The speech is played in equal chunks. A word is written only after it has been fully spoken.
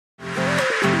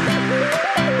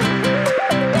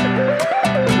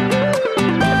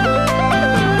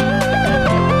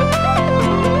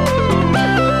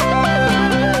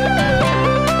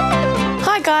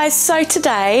guys, so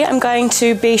today I'm going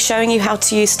to be showing you how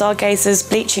to use Stargazer's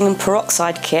bleaching and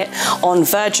peroxide kit on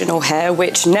virginal hair,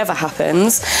 which never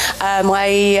happens.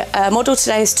 My model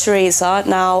today is Teresa.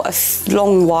 Now, a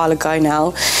long while ago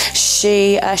now,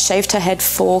 she shaved her head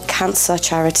for cancer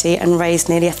charity and raised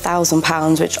nearly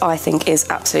 £1,000, which I think is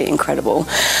absolutely incredible.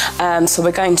 So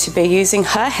we're going to be using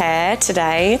her hair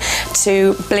today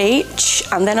to bleach,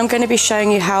 and then I'm going to be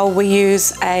showing you how we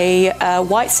use a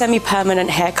white semi-permanent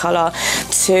hair colour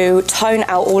to tone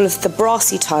out all of the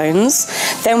brassy tones.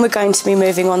 Then we're going to be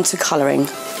moving on to colouring.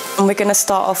 And we're going to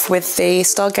start off with the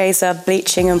Stargazer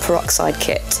Bleaching and Peroxide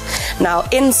Kit. Now,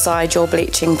 inside your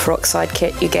bleaching peroxide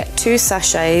kit, you get 2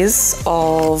 sachets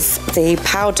of the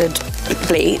powdered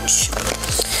bleach.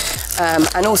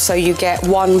 And also you get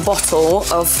 1 bottle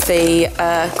of the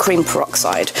cream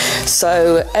peroxide.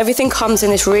 So everything comes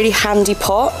in this really handy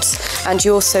pot, and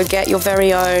you also get your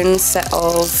very own set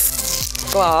of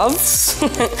gloves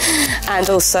and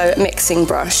also a mixing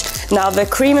brush. Now, the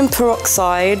cream and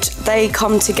peroxide, they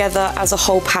come together as a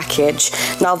whole package.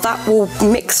 Now that will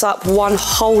mix up one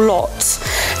whole lot,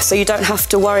 so you don't have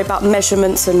to worry about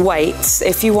measurements and weights.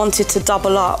 If you wanted to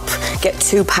double up, get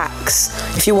 2 packs.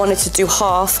 If you wanted to do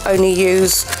half, only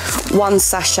use 1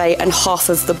 sachet and half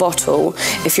of the bottle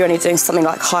if you're only doing something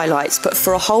like highlights. But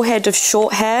for a whole head of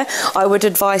short hair, I would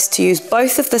advise to use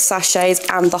both of the sachets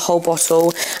and the whole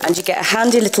bottle, and you get a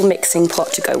handy little mixing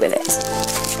pot to go with it.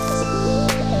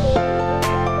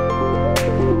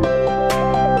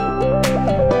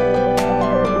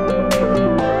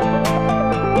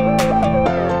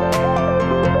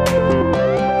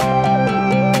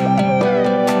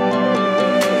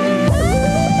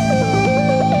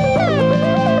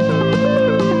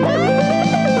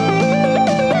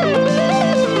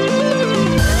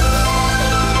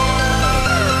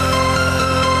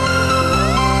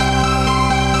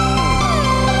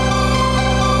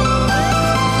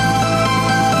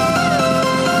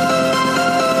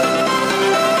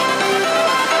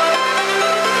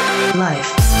 Life.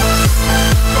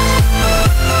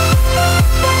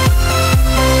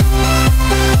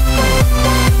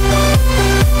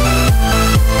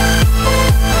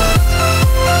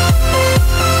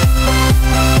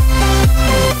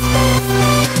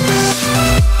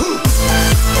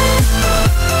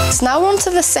 So now we're on to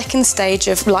the second stage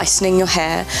of lightening your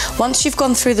hair. Once you've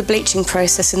gone through the bleaching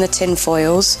process in the tin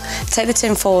foils, take the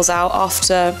tin foils out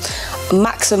after a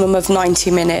maximum of 90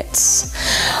 minutes.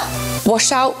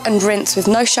 Wash out and rinse with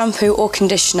no shampoo or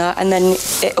conditioner, and then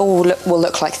it all will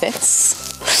look like this.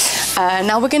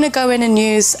 Now we're going to go in and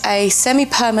use a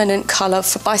semi-permanent colour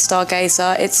by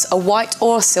Stargazer. It's a white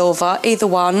or a silver, either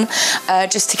one,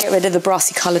 just to get rid of the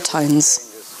brassy colour tones.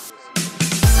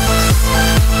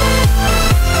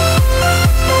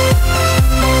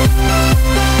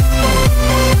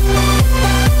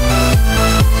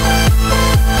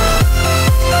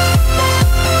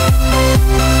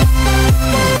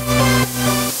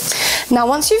 Now,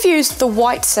 once you've used the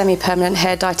white semi-permanent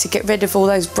hair dye to get rid of all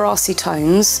those brassy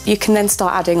tones, you can then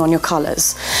start adding on your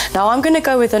colours. Now, I'm going to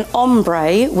go with an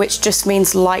ombre, which just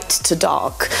means light to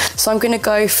dark. So I'm going to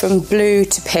go from blue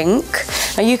to pink.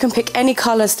 Now, you can pick any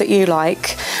colours that you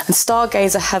like, and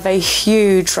Stargazer have a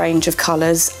huge range of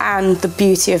colours, and the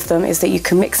beauty of them is that you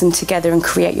can mix them together and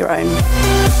create your own.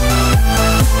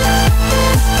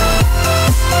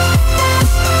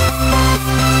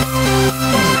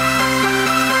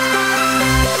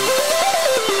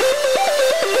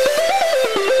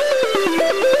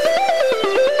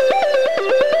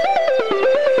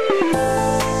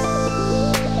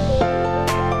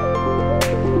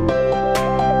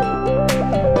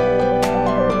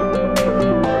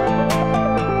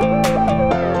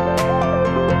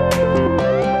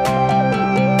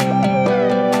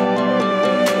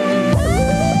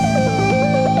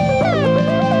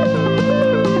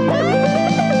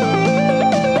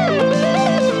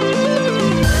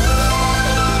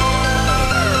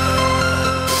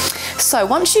 So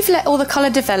once you've let all the colour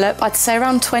develop, I'd say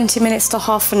around 20 minutes to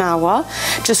half an hour,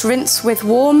 just rinse with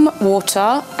warm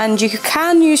water, and you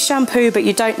can use shampoo but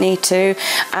you don't need to,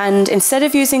 and instead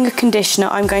of using a conditioner,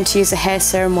 I'm going to use a hair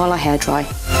serum while I hair dry.